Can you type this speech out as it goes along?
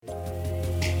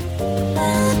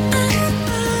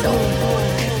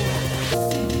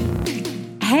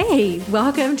Hey,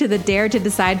 welcome to the Dare to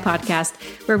Decide podcast,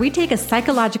 where we take a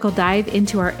psychological dive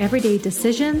into our everyday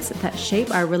decisions that shape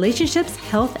our relationships,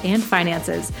 health, and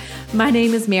finances. My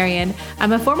name is Marian.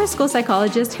 I'm a former school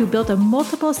psychologist who built a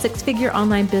multiple six-figure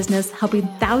online business helping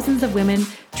thousands of women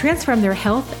transform their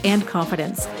health and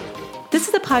confidence. This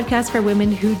is a podcast for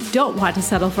women who don't want to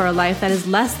settle for a life that is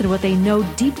less than what they know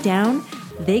deep down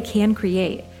they can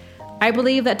create. I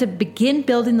believe that to begin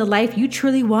building the life you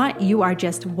truly want, you are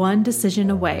just one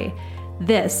decision away.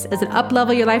 This is an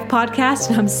Up-Level Your Life podcast,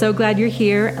 and I'm so glad you're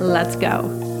here. Let's go.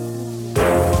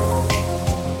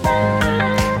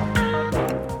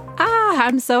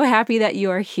 I'm so happy that you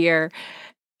are here.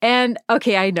 And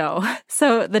okay, I know.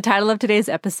 So the title of today's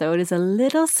episode is a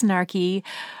little snarky,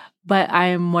 but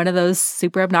I'm one of those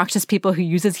super obnoxious people who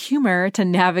uses humor to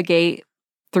navigate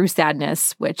through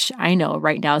sadness, which I know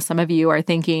right now some of you are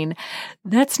thinking,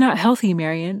 that's not healthy,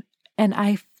 Marian. And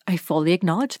I fully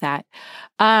acknowledge that.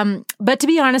 But to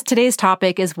be honest, today's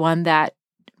topic is one that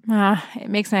it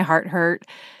makes my heart hurt.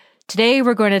 Today,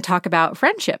 we're going to talk about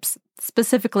friendships,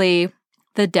 specifically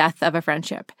the death of a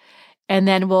friendship. And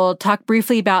then we'll talk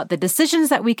briefly about the decisions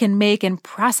that we can make in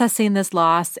processing this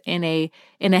loss in a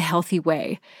healthy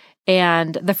way.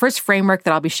 And the first framework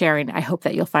that I'll be sharing, I hope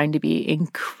that you'll find to be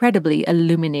incredibly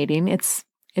illuminating. It's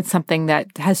something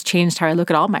that has changed how I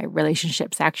look at all my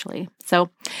relationships, actually.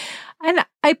 So, and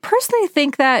I personally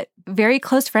think that very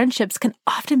close friendships can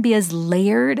often be as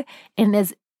layered and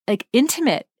as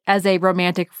intimate as a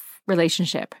romantic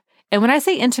relationship. And when I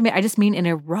say intimate, I just mean in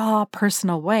a raw,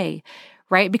 personal way,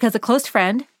 right? Because a close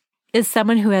friend is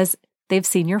someone who they've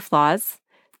seen your flaws.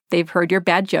 They've heard your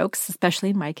bad jokes, especially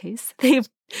in my case.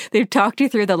 They've talked you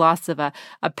through the loss of a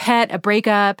pet, a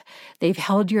breakup. They've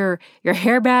held your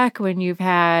hair back when you've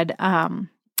had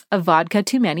a vodka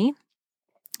too many.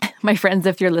 My friends,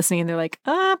 if you're listening, they're like,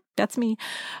 that's me.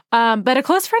 But a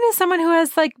close friend is someone who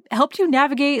has helped you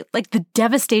navigate the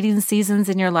devastating seasons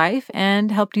in your life and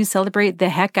helped you celebrate the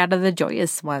heck out of the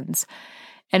joyous ones.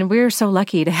 And we're so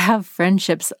lucky to have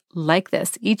friendships like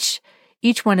this. Each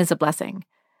one is a blessing.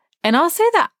 And I'll say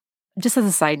that just as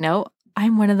a side note,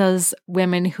 I'm one of those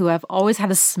women who have always had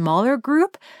a smaller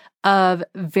group of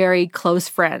very close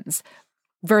friends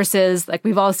versus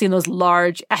we've all seen those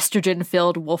large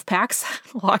estrogen-filled wolf packs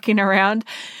walking around.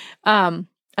 I've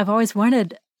always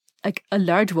wanted a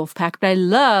large wolf pack, but I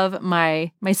love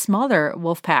my smaller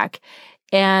wolf pack.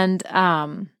 And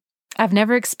I've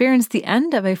never experienced the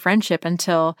end of a friendship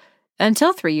until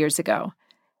 3 years ago.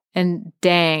 And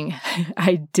dang,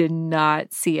 I did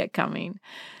not see it coming.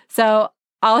 So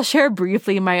I'll share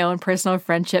briefly my own personal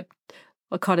friendship,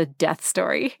 we'll call it a death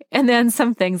story, and then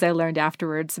some things I learned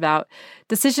afterwards about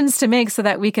decisions to make so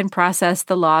that we can process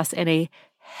the loss in a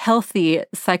healthy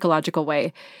psychological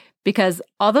way. Because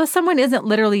although someone isn't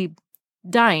literally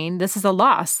dying, this is a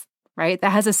loss, right?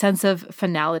 That has a sense of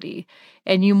finality.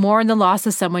 And you mourn the loss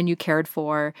of someone you cared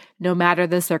for, no matter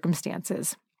the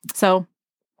circumstances. So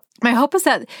my hope is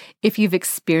that if you've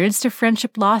experienced a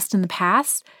friendship lost in the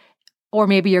past, or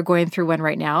maybe you're going through one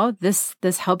right now, this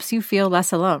helps you feel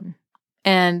less alone.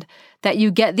 And that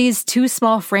you get these two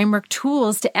small framework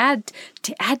tools to add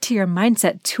to your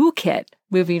mindset toolkit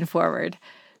moving forward.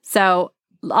 So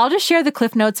I'll just share the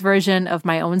Cliff Notes version of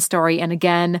my own story. And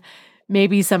again,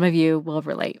 maybe some of you will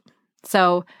relate.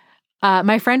 So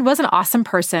my friend was an awesome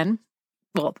person.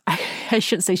 Well, I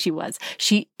shouldn't say she was.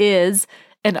 She is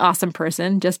an awesome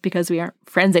person. Just because we aren't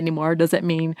friends anymore doesn't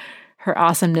mean her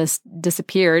awesomeness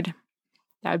disappeared.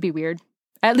 That would be weird.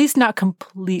 At least not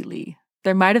completely.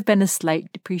 There might have been a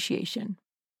slight depreciation,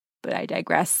 but I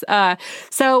digress.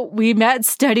 So we met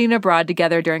studying abroad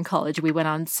together during college. We went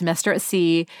on semester at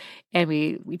sea and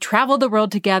we traveled the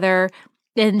world together.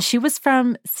 And she was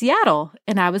from Seattle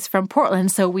and I was from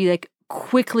Portland. So we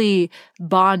quickly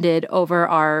bonded over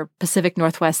our Pacific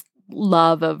Northwest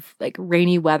love of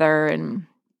rainy weather and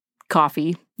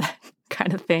coffee,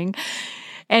 kind of thing.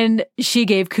 And she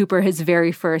gave Cooper his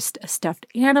very first stuffed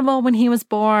animal when he was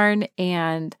born.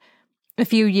 And a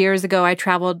few years ago, I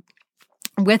traveled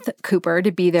with Cooper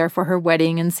to be there for her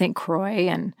wedding in St. Croix.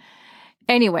 And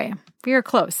anyway, we were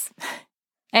close.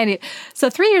 So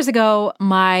 3 years ago,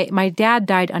 my dad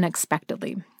died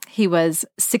unexpectedly. He was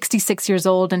 66 years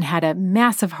old and had a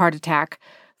massive heart attack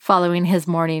following his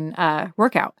morning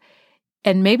workout.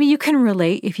 And maybe you can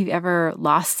relate if you've ever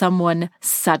lost someone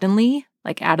suddenly,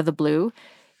 out of the blue.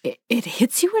 It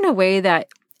hits you in a way that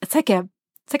it's like a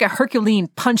Herculean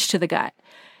punch to the gut.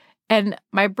 And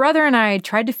my brother and I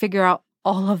tried to figure out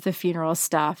all of the funeral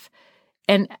stuff.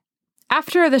 And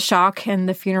after the shock and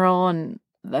the funeral and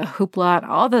the hoopla and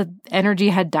all the energy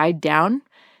had died down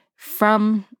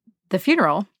from the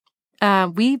funeral,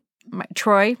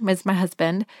 Troy is my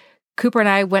husband, Cooper and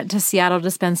I went to Seattle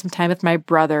to spend some time with my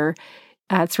brother.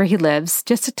 That's where he lives,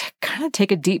 just to kind of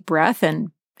take a deep breath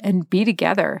and be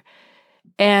together.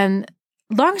 And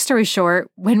long story short,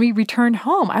 when we returned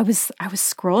home, I was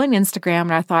scrolling Instagram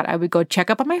and I thought I would go check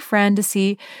up on my friend to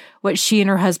see what she and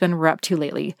her husband were up to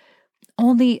lately.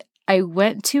 Only I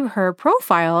went to her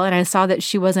profile and I saw that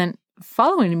she wasn't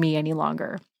following me any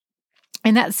longer.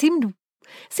 And that seemed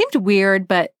weird,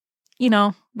 but we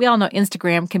all know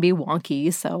Instagram can be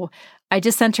wonky. So I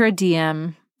just sent her a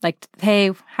DM like, hey,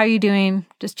 how are you doing?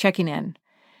 Just checking in.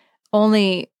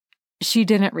 Only she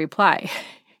didn't reply,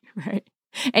 right?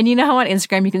 And you know how on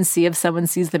Instagram you can see if someone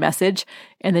sees the message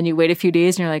and then you wait a few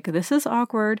days and you're like, this is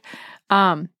awkward.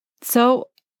 So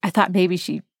I thought maybe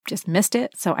she just missed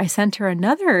it. So I sent her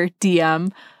another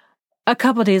DM a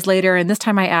couple days later. And this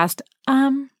time I asked,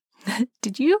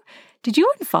 did you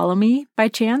unfollow me by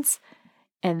chance?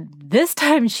 And this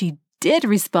time she did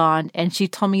respond, and she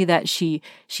told me that she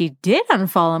did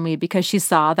unfollow me because she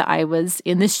saw that I was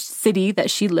in the city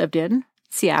that she lived in,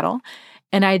 Seattle,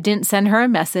 and I didn't send her a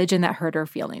message, and that hurt her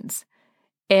feelings.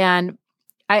 And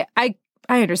I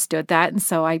understood that, and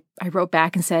so I wrote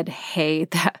back and said, hey,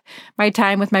 that my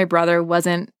time with my brother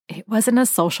wasn't a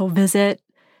social visit.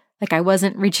 Like, I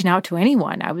wasn't reaching out to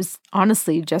anyone. I was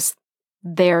honestly just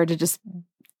there to just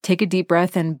take a deep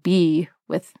breath and be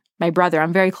with my brother.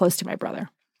 I'm very close to my brother.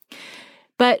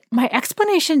 But my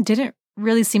explanation didn't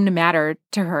really seem to matter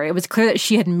to her. It was clear that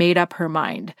she had made up her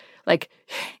mind.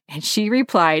 And she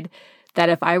replied that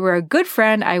if I were a good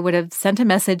friend, I would have sent a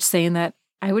message saying that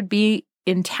I would be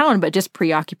in town, but just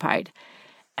preoccupied.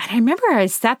 And I remember I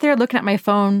sat there looking at my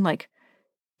phone like,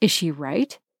 is she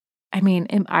right? I mean,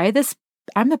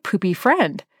 I'm the poopy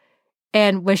friend.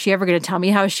 And was she ever going to tell me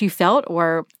how she felt?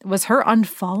 Or was her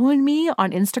unfollowing me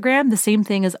on Instagram the same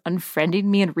thing as unfriending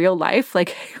me in real life? Like,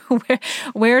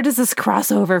 where does this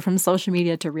cross over from social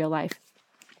media to real life?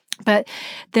 But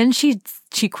then she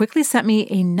quickly sent me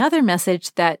another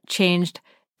message that changed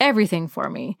everything for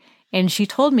me. And she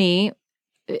told me,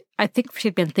 I think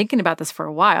she'd been thinking about this for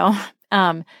a while.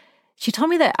 She told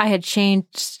me that I had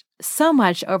changed so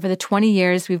much over the 20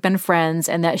 years we've been friends,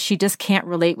 and that she just can't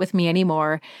relate with me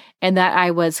anymore, and that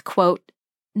I was, quote,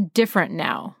 different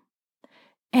now.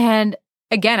 And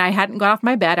again, I hadn't got off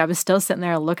my bed. I was still sitting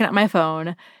there looking at my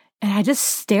phone, and I just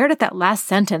stared at that last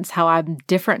sentence, how I'm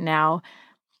different now,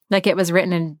 like it was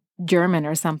written in German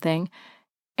or something.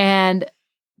 And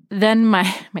then my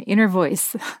inner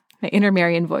voice, my inner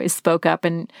Marian voice spoke up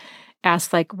and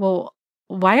asked, like, well,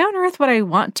 why on earth would I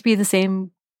want to be the same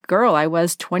girl I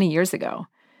was 20 years ago?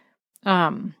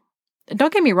 Don't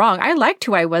get me wrong. I liked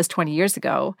who I was 20 years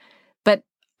ago, but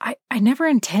I never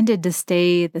intended to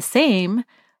stay the same.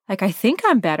 Like, I think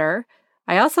I'm better.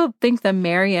 I also think the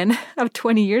Marian of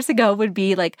 20 years ago would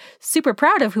be like super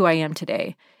proud of who I am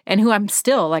today and who I'm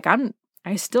still. Like,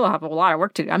 I still have a lot of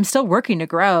work to do. I'm still working to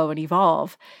grow and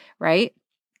evolve, right?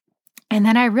 And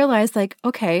then I realized, like,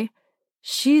 okay,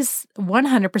 she's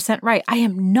 100% right. I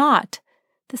am not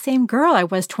the same girl I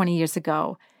was 20 years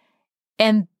ago.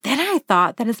 And then I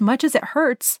thought that as much as it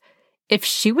hurts, if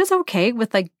she was okay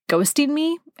with like ghosting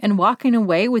me and walking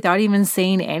away without even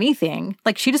saying anything,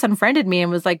 like she just unfriended me and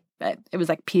was like, it was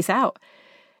like, peace out.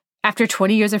 After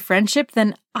 20 years of friendship,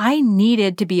 then I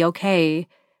needed to be okay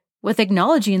with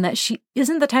acknowledging that she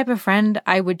isn't the type of friend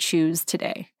I would choose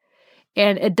today.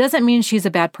 And it doesn't mean she's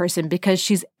a bad person, because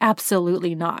she's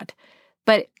absolutely not.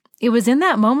 But it was in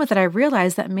that moment that I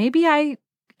realized that maybe I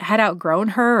had outgrown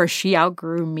her, or she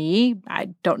outgrew me. I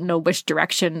don't know which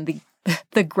direction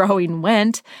the growing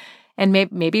went. And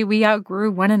maybe we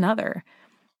outgrew one another.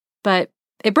 But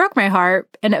it broke my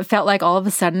heart, and it felt like all of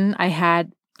a sudden I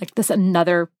had like this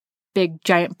another big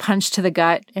giant punch to the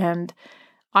gut. And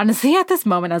honestly, at this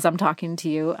moment as I'm talking to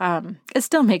you, it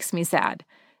still makes me sad.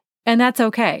 And that's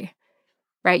okay,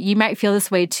 right? You might feel this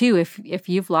way too if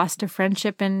you've lost a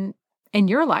friendship in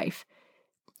your life.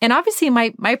 And obviously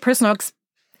my personal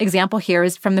example here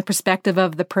is from the perspective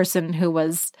of the person who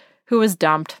was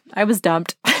dumped. I was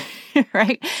dumped,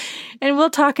 right? And we'll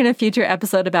talk in a future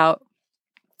episode about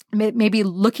maybe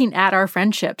looking at our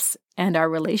friendships and our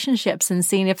relationships and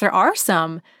seeing if there are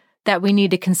some that we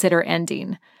need to consider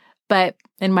ending. But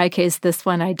in my case, this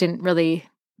one, I didn't really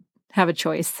have a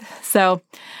choice. So,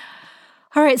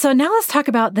 all right. So now let's talk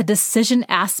about the decision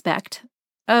aspect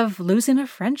of losing a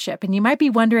friendship. And you might be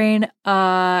wondering,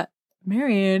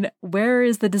 Marian, where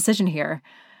is the decision here?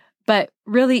 But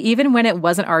really, even when it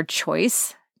wasn't our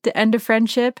choice to end a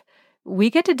friendship, we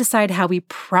get to decide how we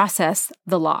process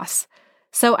the loss.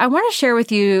 So I want to share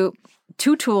with you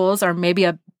 2 tools, or maybe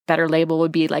a better label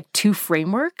would be like 2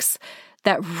 frameworks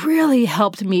that really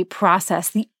helped me process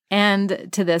the end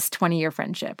to this 20-year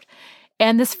friendship.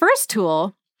 And this first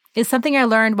tool is something I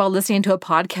learned while listening to a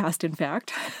podcast, in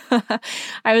fact.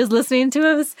 I was listening to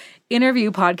this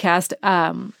interview podcast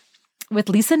with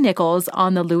Lisa Nichols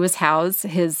on the Lewis Howes,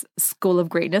 his School of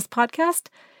Greatness podcast.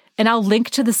 And I'll link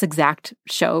to this exact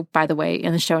show, by the way,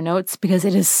 in the show notes, because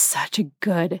it's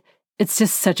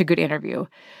just such a good interview.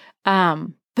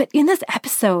 But in this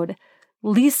episode,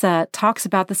 Lisa talks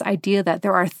about this idea that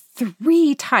there are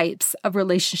 3 types of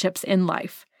relationships in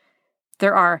life.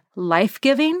 There are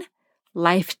life-giving,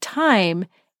 lifetime,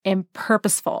 and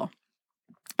purposeful.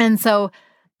 And so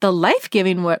the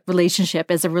life-giving relationship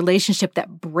is a relationship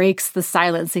that breaks the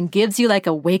silence and gives you like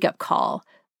a wake-up call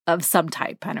of some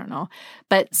type. I don't know.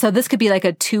 But so this could be like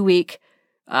a 2-week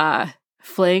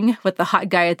fling with the hot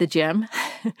guy at the gym.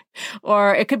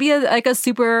 Or it could be like a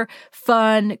super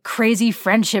fun, crazy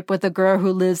friendship with a girl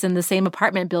who lives in the same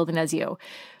apartment building as you.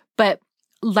 But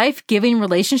life-giving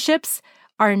relationships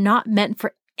are not meant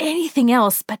for anything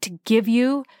else but to give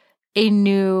you a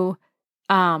new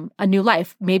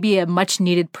life, maybe a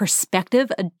much-needed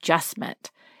perspective adjustment.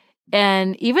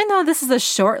 And even though this is a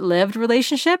short-lived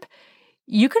relationship,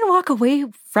 you can walk away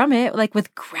from it like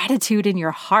with gratitude in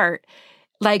your heart.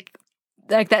 Like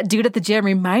that dude at the gym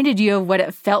reminded you of what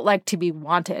it felt like to be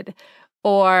wanted,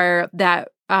 or that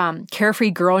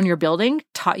carefree girl in your building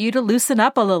taught you to loosen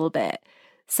up a little bit.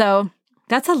 So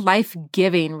that's a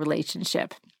life-giving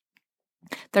relationship.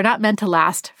 They're not meant to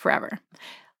last forever.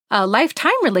 A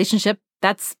lifetime relationship,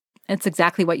 it's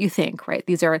exactly what you think, right?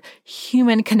 These are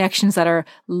human connections that are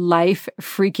life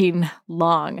freaking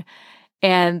long.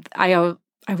 And I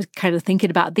was kind of thinking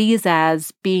about these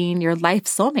as being your life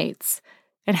soulmates.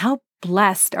 And how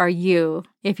blessed are you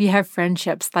if you have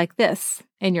friendships like this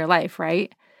in your life,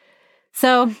 right?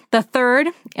 So the third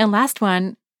and last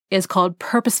one is called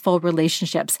purposeful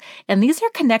relationships. And these are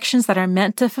connections that are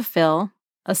meant to fulfill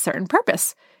a certain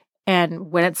purpose.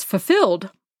 And when it's fulfilled,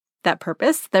 that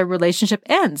purpose, the relationship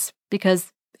ends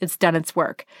because it's done its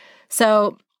work.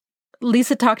 So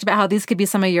Lisa talked about how these could be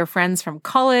some of your friends from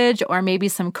college, or maybe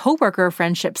some coworker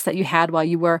friendships that you had while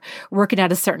you were working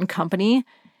at a certain company.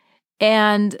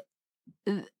 And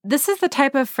this is the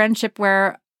type of friendship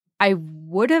where I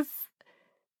would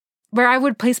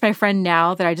place my friend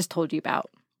now that I just told you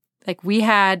about. Like, we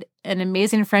had an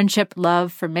amazing friendship,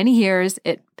 love for many years,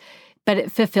 but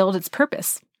it fulfilled its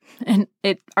purpose. And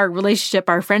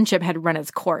our friendship had run its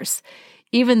course.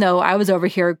 Even though I was over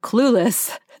here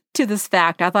clueless to this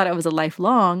fact, I thought it was a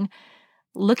lifelong.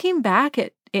 Looking back,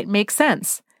 it makes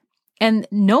sense. And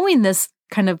knowing this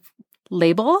kind of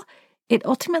label, it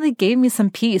ultimately gave me some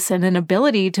peace and an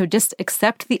ability to just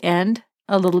accept the end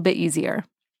a little bit easier.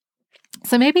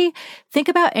 So maybe think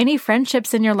about any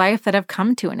friendships in your life that have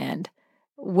come to an end.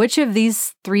 Which of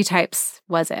these 3 types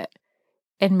was it?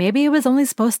 And maybe it was only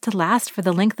supposed to last for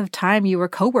the length of time you were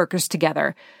coworkers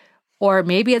together. Or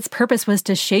maybe its purpose was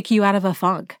to shake you out of a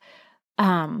funk.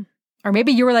 Or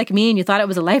maybe you were like me and you thought it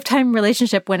was a lifetime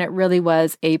relationship when it really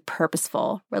was a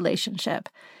purposeful relationship.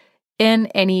 In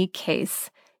any case,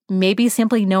 maybe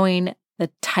simply knowing the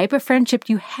type of friendship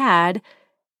you had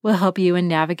will help you in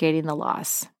navigating the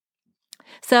loss.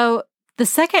 So the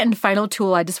second and final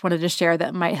tool I just wanted to share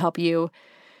that might help you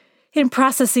in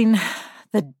processing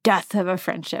the death of a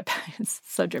friendship, it's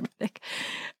so dramatic,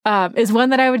 is one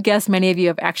that I would guess many of you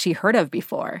have actually heard of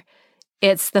before.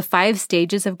 It's the 5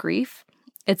 stages of grief.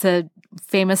 It's a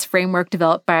famous framework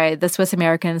developed by the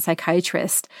Swiss-American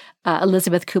psychiatrist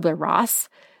Elizabeth Kubler-Ross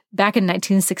back in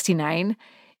 1969.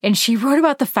 And she wrote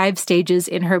about the 5 stages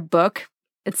in her book.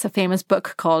 It's a famous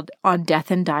book called On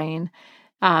Death and Dying,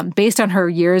 based on her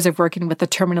years of working with the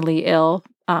terminally ill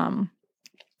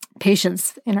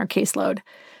patients in her caseload.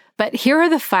 But here are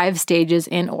the 5 stages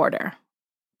in order.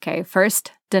 Okay,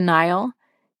 first, denial,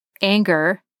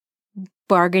 anger,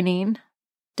 bargaining,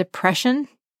 depression,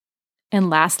 and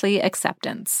lastly,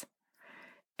 acceptance.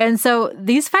 And so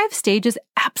these 5 stages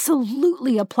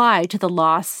absolutely apply to the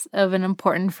loss of an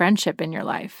important friendship in your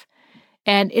life.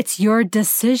 And it's your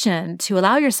decision to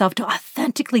allow yourself to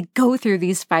authentically go through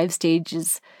these 5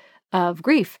 stages of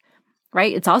grief,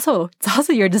 right? It's also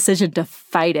your decision to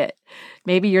fight it.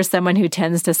 Maybe you're someone who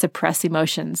tends to suppress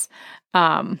emotions,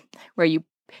 where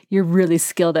you're really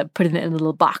skilled at putting it in a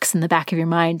little box in the back of your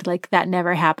mind, like that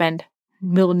never happened.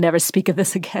 We'll never speak of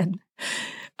this again.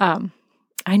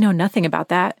 I know nothing about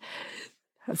that.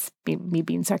 That's me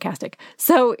being sarcastic.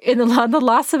 So in the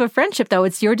loss of a friendship, though,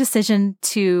 it's your decision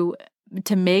to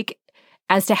make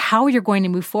as to how you're going to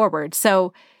move forward.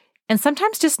 So And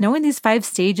sometimes just knowing these 5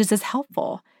 stages is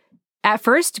helpful. At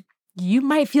first, you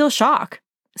might feel shock,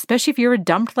 especially if you were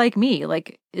dumped like me.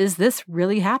 Like, is this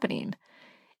really happening?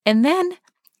 And then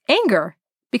anger,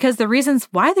 because the reasons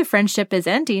why the friendship is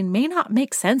ending may not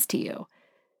make sense to you.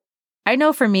 I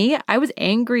know for me, I was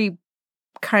angry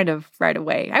kind of right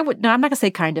away. I'm not going to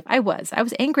say kind of. I was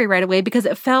angry right away because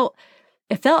it felt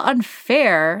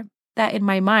unfair that in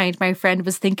my mind, my friend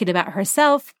was thinking about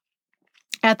herself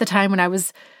at the time when I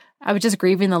was just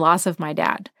grieving the loss of my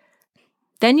dad.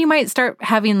 Then you might start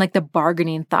having like the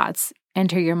bargaining thoughts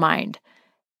enter your mind.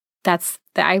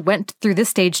 I went through this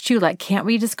stage too. Like, can't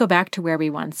we just go back to where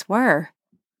we once were?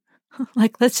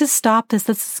 Like, let's just stop this.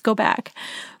 Let's just go back.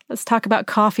 Let's talk about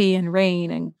coffee and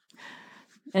rain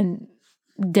and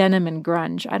denim and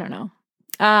grunge. I don't know.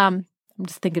 I'm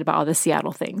just thinking about all the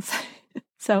Seattle things.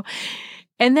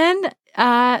 And then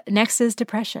next is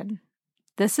depression.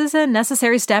 This is a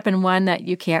necessary step and one that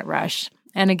you can't rush.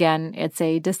 And again, it's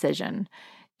a decision.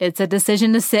 It's a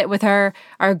decision to sit with our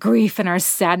grief and our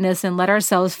sadness and let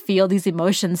ourselves feel these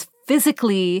emotions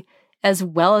physically as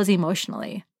well as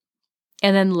emotionally.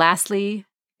 And then lastly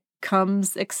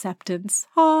comes acceptance.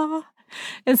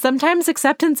 And sometimes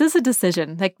acceptance is a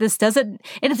decision. Like it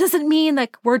doesn't mean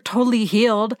like we're totally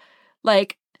healed.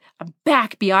 Like, I'm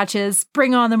back, biatches,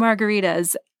 bring on the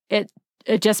margaritas.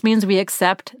 It just means we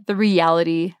accept the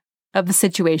reality of the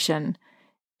situation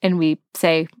and we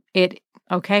say, it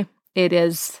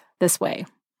is this way.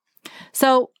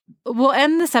 So we'll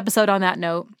end this episode on that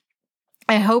note.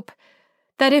 I hope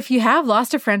that if you have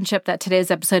lost a friendship, that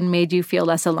today's episode made you feel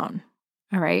less alone.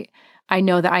 All right. I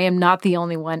know that I am not the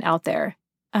only one out there.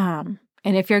 And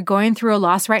if you're going through a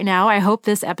loss right now, I hope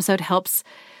this episode helps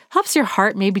your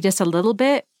heart maybe just a little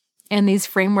bit. And these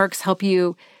frameworks help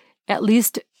you at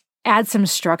least add some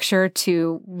structure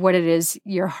to what it is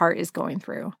your heart is going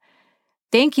through.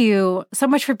 Thank you so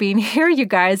much for being here, you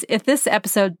guys. If this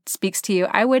episode speaks to you,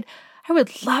 I would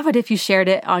love it if you shared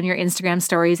it on your Instagram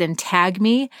stories and tag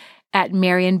me at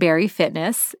Marian Berry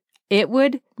Fitness. It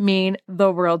would mean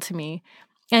the world to me.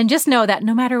 And just know that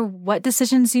no matter what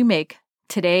decisions you make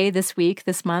today, this week,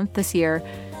 this month, this year,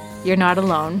 you're not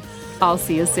alone. I'll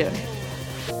see you soon.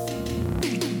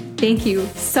 Thank you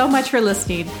so much for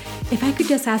listening. If I could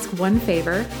just ask one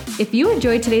favor, if you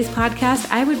enjoyed today's podcast,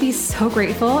 I would be so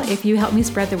grateful if you help me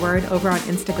spread the word over on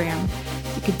Instagram.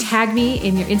 You could tag me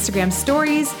in your Instagram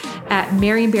stories at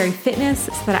Marian Berry Fitness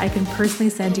so that I can personally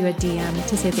send you a DM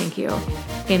to say thank you.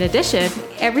 In addition,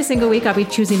 every single week I'll be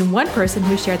choosing one person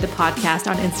who shared the podcast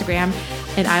on Instagram,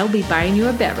 and I'll be buying you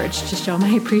a beverage to show my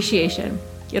appreciation.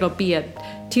 It'll be a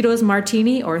Tito's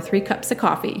Martini or 3 cups of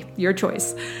coffee, your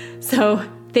choice. So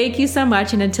thank you so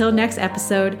much, and until next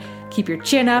episode, keep your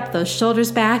chin up, those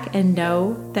shoulders back, and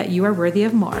know that you are worthy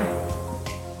of more.